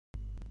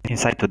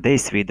Inside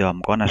today's video,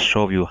 I'm gonna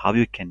show you how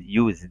you can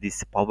use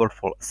this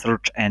powerful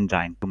search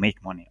engine to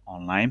make money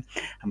online.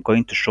 I'm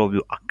going to show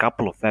you a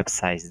couple of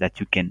websites that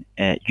you can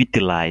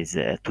utilize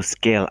to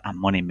scale a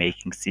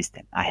money-making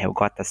system. I have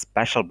got a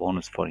special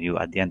bonus for you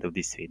at the end of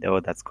this video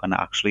that's gonna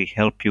actually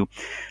help you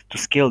to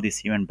scale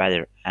this even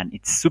better. And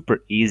it's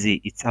super easy,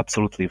 it's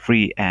absolutely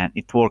free, and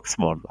it works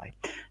worldwide.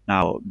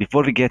 Now,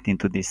 before we get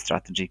into this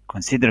strategy,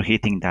 consider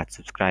hitting that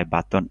subscribe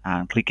button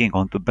and clicking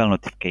on the bell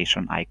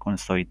notification icon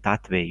so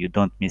that way you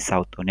don't miss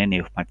out on any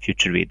of my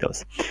future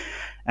videos.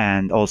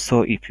 And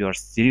also, if you are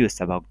serious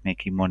about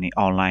making money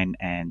online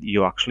and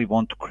you actually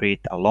want to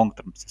create a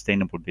long-term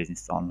sustainable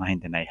business online,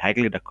 then I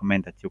highly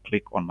recommend that you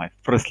click on my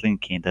first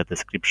link in the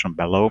description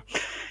below.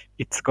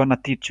 It's gonna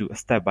teach you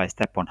step by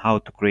step on how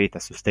to create a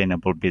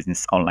sustainable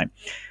business online.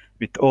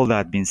 With all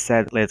that being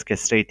said, let's get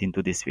straight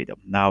into this video.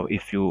 Now,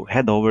 if you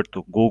head over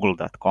to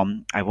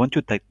google.com, I want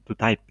you to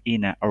type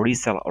in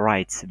Resell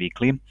Rights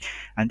Weekly.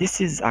 And this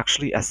is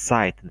actually a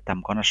site that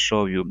I'm going to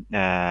show you,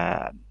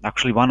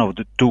 actually one of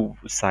the two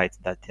sites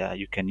that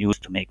you can use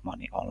to make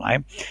money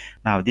online.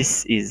 Now,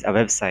 this is a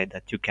website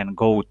that you can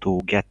go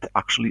to get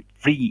actually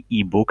free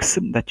ebooks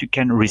that you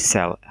can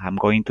resell. I'm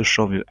going to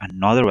show you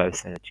another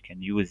website that you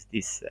can use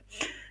this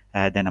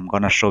then I'm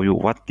gonna show you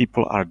what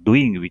people are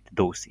doing with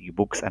those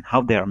ebooks and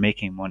how they are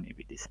making money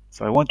with this.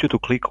 So I want you to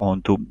click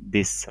onto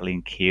this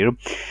link here.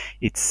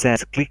 It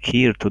says click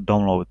here to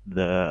download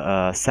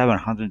the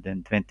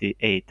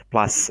 728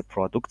 plus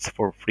products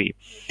for free.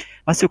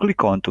 Once you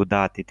click onto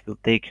that, it will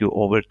take you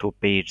over to a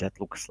page that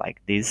looks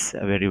like this,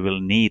 where you will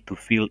need to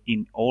fill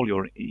in all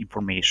your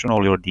information,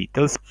 all your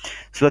details,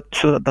 so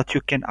that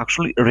you can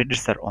actually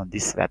register on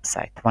this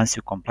website. Once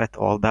you complete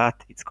all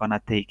that, it's gonna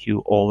take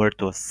you over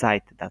to a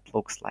site that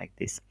looks like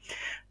this.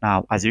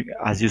 Now, as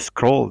you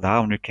scroll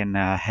down, you can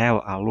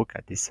have a look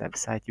at this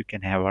website. You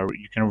can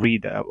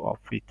read of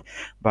it,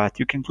 but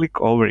you can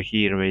click over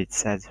here where it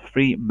says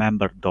free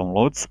member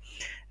downloads.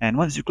 And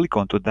once you click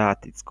onto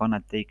that, it's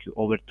gonna take you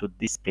over to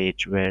this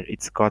page where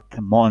it's got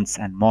months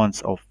and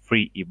months of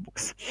free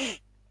ebooks.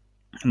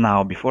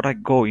 Now, before I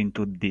go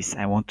into this,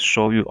 I want to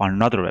show you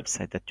another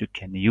website that you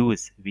can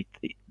use with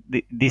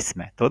this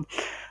method,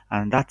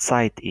 and that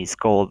site is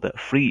called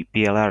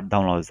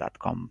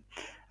freeplrdownloads.com.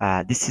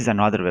 This is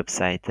another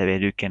website where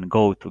you can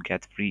go to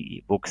get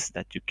free ebooks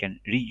that you can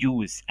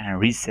reuse and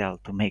resell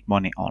to make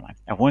money online.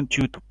 I want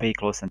you to pay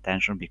close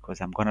attention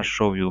because I'm gonna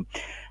show you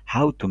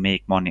how to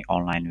make money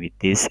online with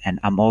this, and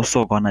I'm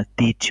also gonna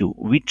teach you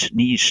which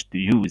niche to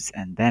use,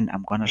 and then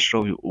I'm gonna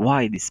show you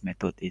why this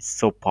method is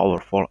so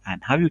powerful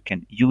and how you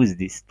can use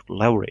this to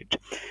leverage,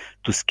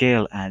 to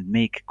scale and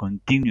make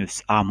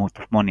continuous amount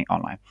of money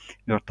online.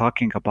 You're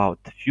talking about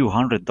a few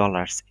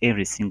 $100s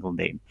every single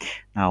day.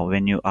 Now,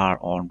 when you are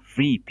on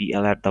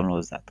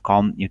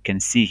freeplrdownloads.com, you can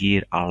see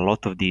here a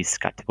lot of these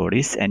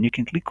categories, and you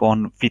can click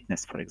on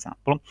fitness, for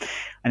example,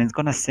 and it's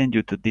gonna send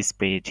you to this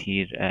page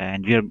here.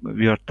 And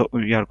we are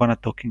gonna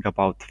talking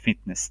about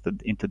fitness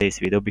in today's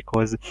video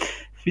because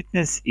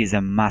fitness is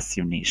a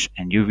massive niche,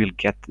 and you will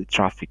get the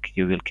traffic,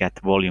 you will get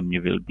volume,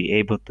 you will be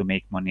able to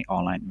make money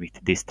online with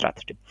this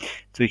strategy.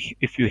 So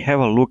if you have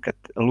a look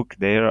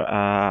there,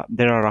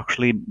 there are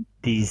actually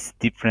these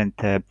different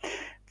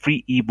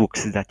free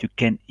ebooks that you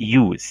can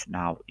use.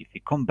 Now, if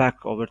we come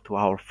back over to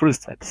our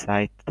first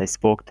website that I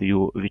spoke to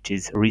you, which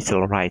is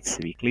Resell Rights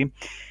Weekly,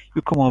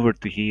 you come over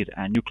to here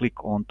and you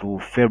click on to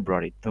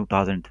February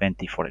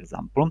 2020, for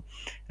example.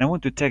 And I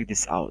want to check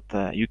this out.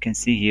 You can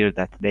see here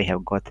that they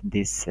have got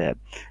this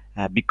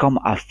Become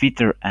a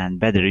Fitter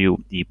and Better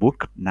You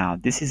ebook. Now,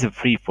 this is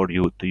free for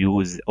you to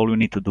use. All you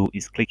need to do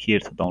is click here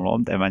to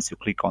download, and once you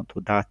click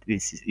onto that,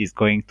 this is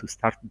going to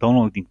start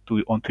downloading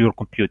onto your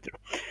computer.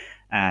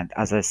 And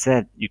as I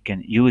said, you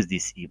can use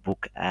this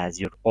ebook as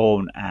your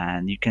own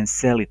and you can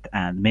sell it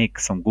and make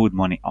some good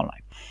money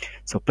online.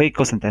 So pay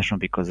close attention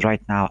because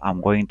right now I'm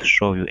going to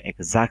show you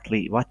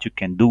exactly what you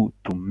can do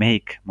to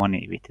make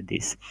money with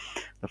this.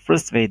 The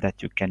first way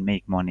that you can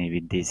make money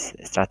with this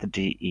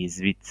strategy is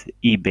with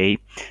eBay.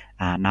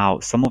 Now,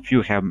 some of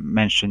you have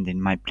mentioned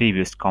in my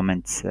previous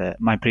comments,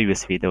 my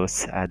previous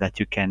videos, that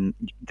you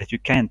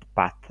can't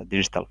path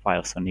digital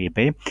files on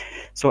eBay.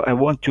 So I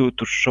want to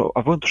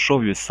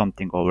show you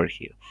something over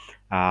here.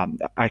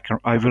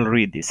 I will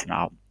read this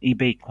now.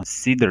 eBay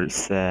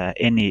considers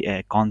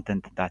any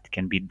content that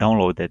can be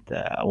downloaded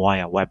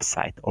via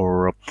website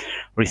or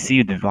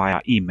received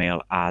via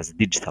email as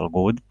digital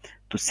good.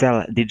 To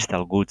sell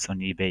digital goods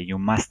on eBay, you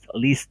must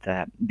list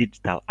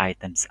digital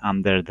items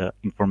under the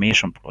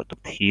information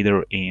product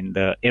header in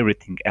the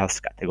everything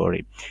else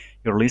category.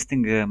 Your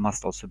listing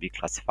must also be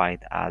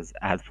classified as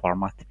ad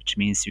format, which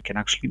means you can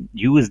actually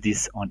use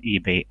this on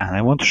eBay. And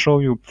I want to show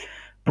you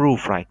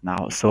proof right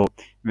now. So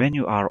when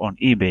you are on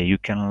eBay, you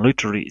can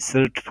literally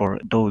search for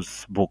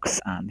those books,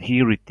 and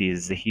here it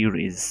is. Here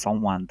is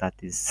someone that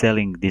is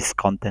selling this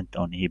content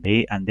on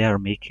eBay, and they are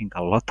making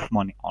a lot of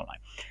money online.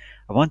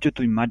 I want you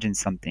to imagine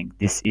something.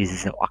 This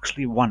is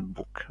actually one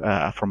book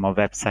from a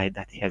website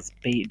that has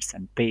pages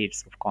and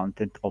pages of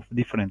content of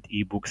different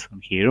ebooks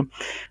on here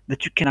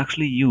that you can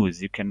actually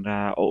use. You can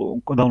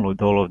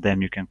download all of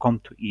them. You can come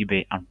to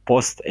eBay and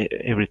post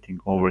everything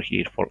over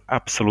here for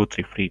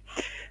absolutely free.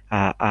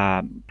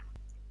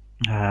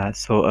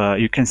 So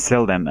you can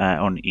sell them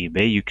on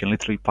eBay. You can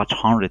literally put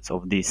hundreds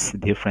of these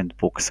different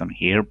books on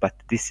here, but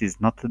this is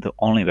not the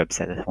only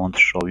website that I want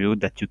to show you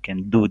that you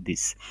can do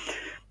this.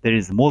 There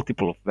is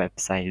multiple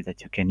websites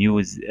that you can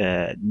use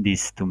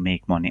this to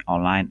make money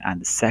online,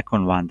 and the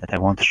second one that I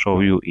want to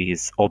show you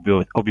is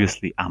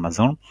obviously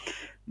Amazon.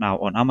 Now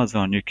on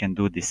Amazon you can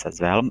do this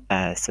as well.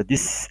 So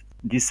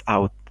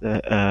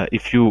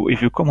if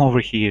you come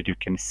over here, you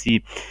can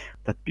see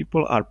that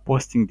people are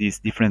posting these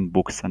different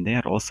books, and they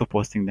are also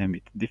posting them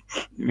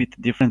with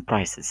different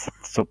prices.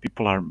 So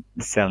people are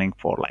selling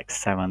for like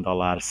 $7,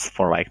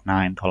 for like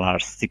 $9,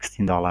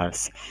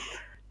 $16,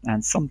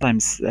 and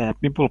sometimes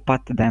people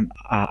put them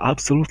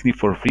absolutely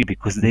for free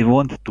because they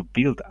want to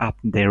build up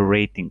their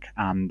rating.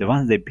 And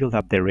once they build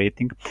up their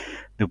rating,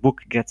 the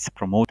book gets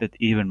promoted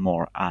even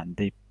more, and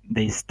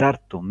they start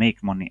to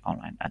make money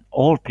online, and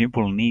all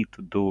people need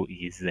to do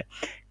is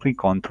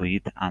click onto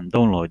it and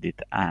download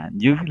it,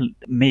 and you will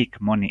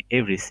make money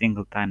every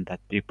single time that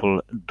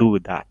people do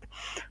that.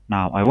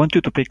 Now I want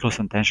you to pay close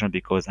attention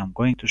because I'm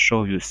going to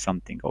show you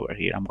something over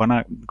here. I'm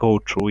gonna go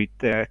through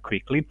it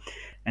quickly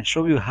and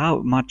show you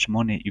how much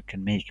money you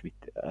can make with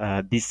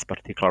this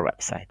particular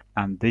website.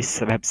 And this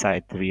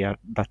website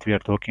that we are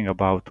talking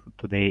about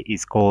today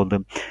is called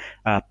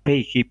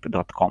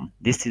paykeep.com.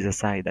 This is a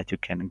site that you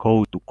can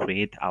go to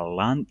create a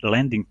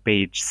landing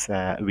page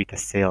with a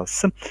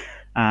sales,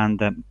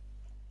 and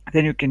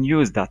then you can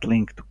use that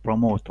link to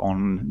promote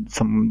on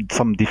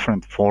some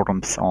different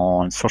forums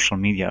on social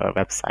media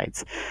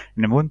websites.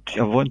 And I want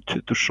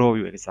to show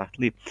you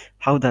exactly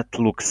how that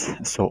looks.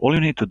 So all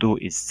you need to do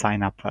is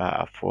sign up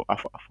for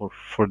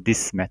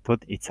this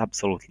method. It's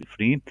absolutely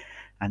free.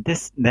 And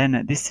this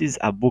is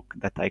a book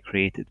that I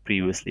created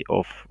previously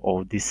of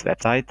this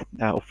website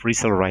of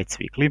Resell Rights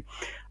Weekly.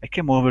 I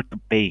came over to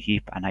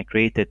Paykeep and I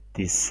created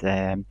this,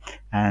 and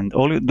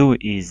all you do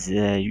is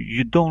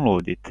you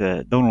download it,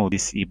 download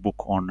this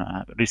ebook on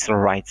Resell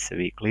Rights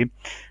Weekly.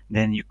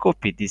 Then you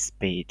copy this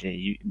page,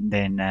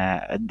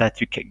 that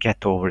you can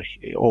get over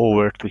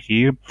to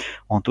here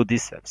onto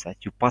this website.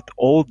 You put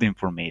all the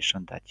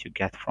information that you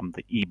get from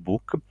the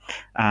ebook,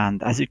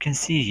 and as you can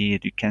see here,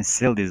 you can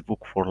sell this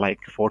book for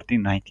like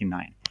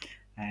 $14.99.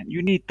 And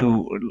you need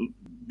to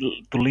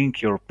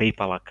link your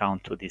PayPal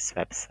account to this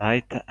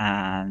website,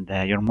 and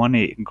your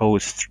money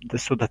goes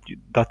so that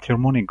your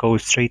money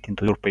goes straight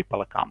into your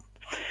PayPal account.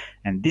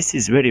 And this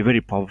is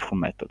very powerful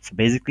method. So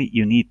basically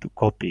you need to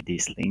copy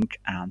this link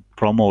and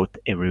promote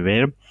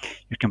everywhere.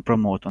 You can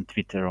promote on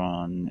Twitter,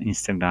 on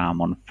Instagram,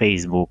 on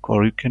Facebook,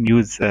 or you can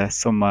use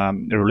some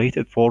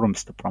related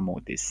forums to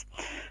promote this.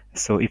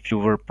 So if you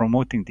were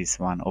promoting this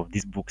one of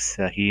these books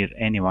here,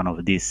 any one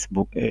of these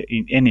book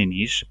in any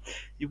niche,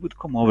 you would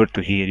come over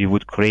to here, you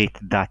would create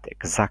that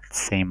exact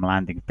same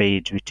landing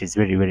page, which is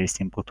very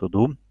simple to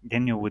do.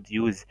 Then you would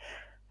use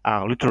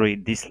literally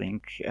this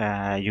link.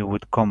 You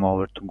would come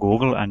over to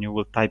Google and you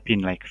will type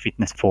in like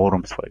fitness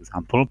forums, for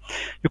example.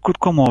 You could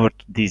come over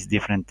to these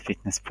different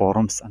fitness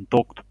forums and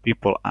talk to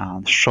people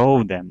and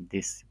show them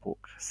this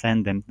book,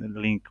 send them the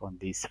link on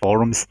these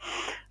forums,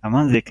 and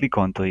once they click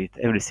onto it,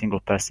 every single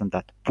person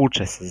that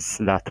purchases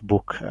that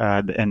book,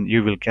 and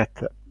you will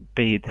get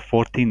paid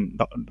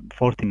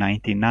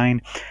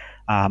 $14.99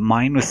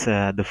 minus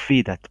the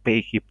fee that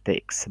Paykeep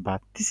takes.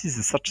 But this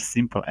is such a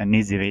simple and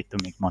easy way to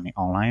make money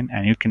online,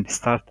 and you can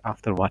start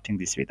after watching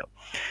this video.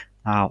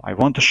 Now I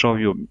want to show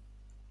you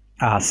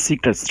a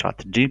secret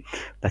strategy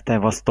that I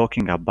was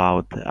talking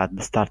about at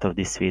the start of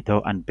this video,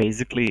 and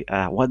basically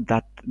what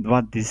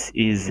this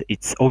is,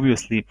 it's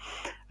obviously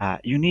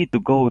you need to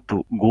go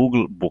to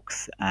Google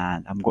Books,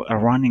 and I'm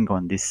running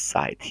on this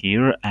site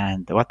here.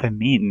 And what I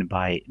mean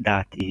by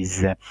that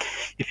is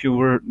if you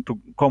were to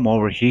come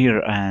over here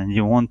and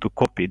you want to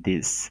copy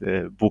this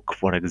book,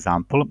 for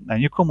example,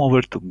 and you come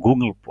over to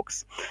Google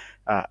Books,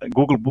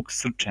 Google Books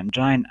search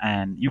engine,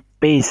 and you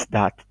paste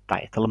that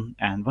title,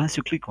 and once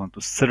you click on to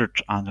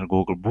search under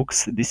Google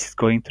Books, this is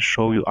going to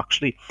show you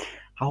actually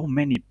how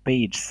many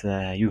pages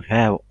you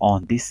have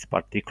on this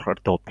particular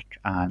topic.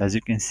 And as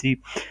you can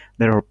see,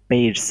 there are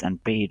pages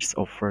and pages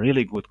of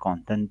really good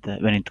content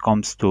when it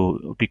comes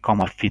to become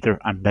a fitter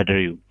and better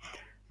you.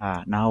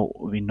 Now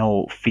we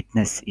know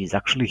fitness is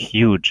actually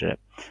huge,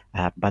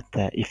 but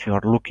if you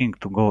are looking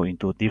to go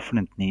into a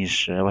different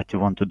niche, what you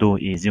want to do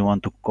is you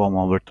want to come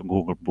over to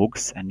Google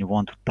Books and you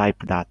want to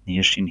type that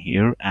niche in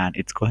here, and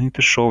it's going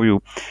to show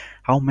you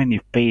how many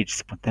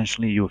pages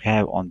potentially you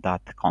have on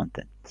that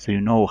content. So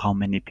you know how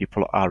many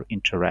people are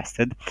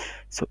interested.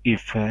 So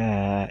if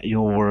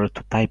you were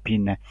to type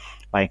in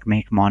like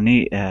make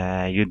money,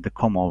 you'd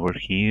come over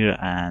here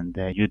and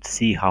you'd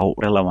see how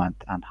relevant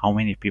and how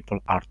many people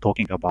are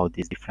talking about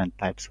these different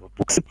types of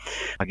books.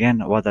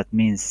 Again, what that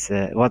means,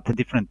 what the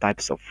different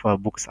types of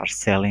books are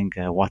selling,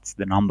 what's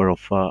the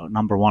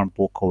number one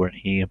book over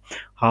here,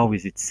 how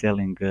is it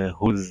selling,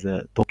 who's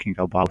talking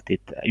about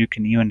it. You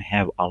can even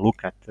have a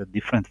look at the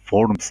different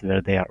forums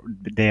where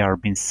they are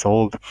being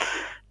sold,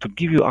 to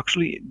give you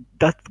actually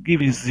that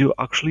gives you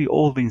actually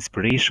all the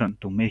inspiration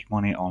to make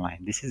money online.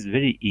 This is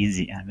very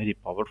easy and very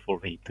powerful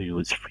way to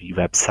use free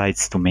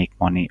websites to make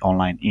money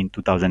online in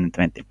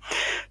 2020.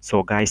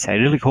 So guys, I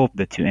really hope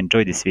that you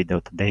enjoyed this video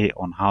today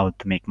on how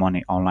to make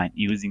money online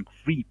using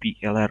free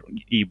PLR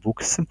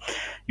ebooks,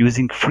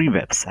 using free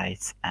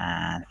websites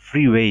and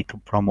free way to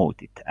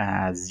promote it.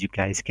 As you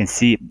guys can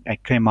see, I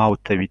came out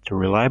with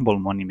reliable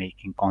money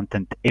making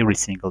content every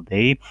single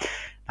day.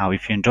 Now,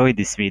 if you enjoyed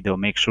this video,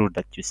 make sure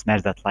that you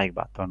smash that like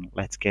button.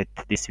 Let's get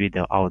this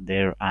video out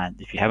there.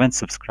 And if you haven't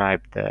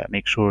subscribed,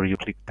 make sure you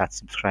click that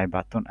subscribe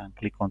button and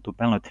click on the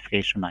bell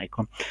notification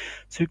icon,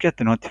 so you get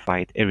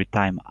notified every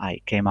time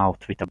I came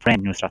out with a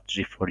brand new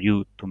strategy for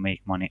you to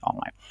make money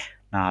online.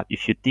 Now,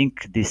 if you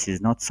think this is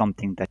not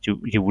something that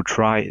you would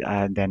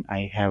try, then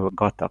I have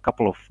got a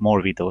couple of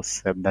more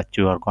videos that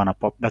gonna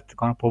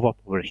pop up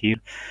over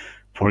here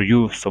for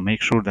you. So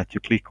make sure that you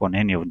click on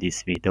any of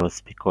these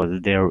videos,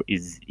 because there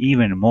is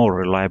even more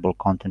reliable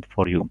content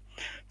for you.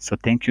 So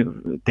thank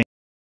you.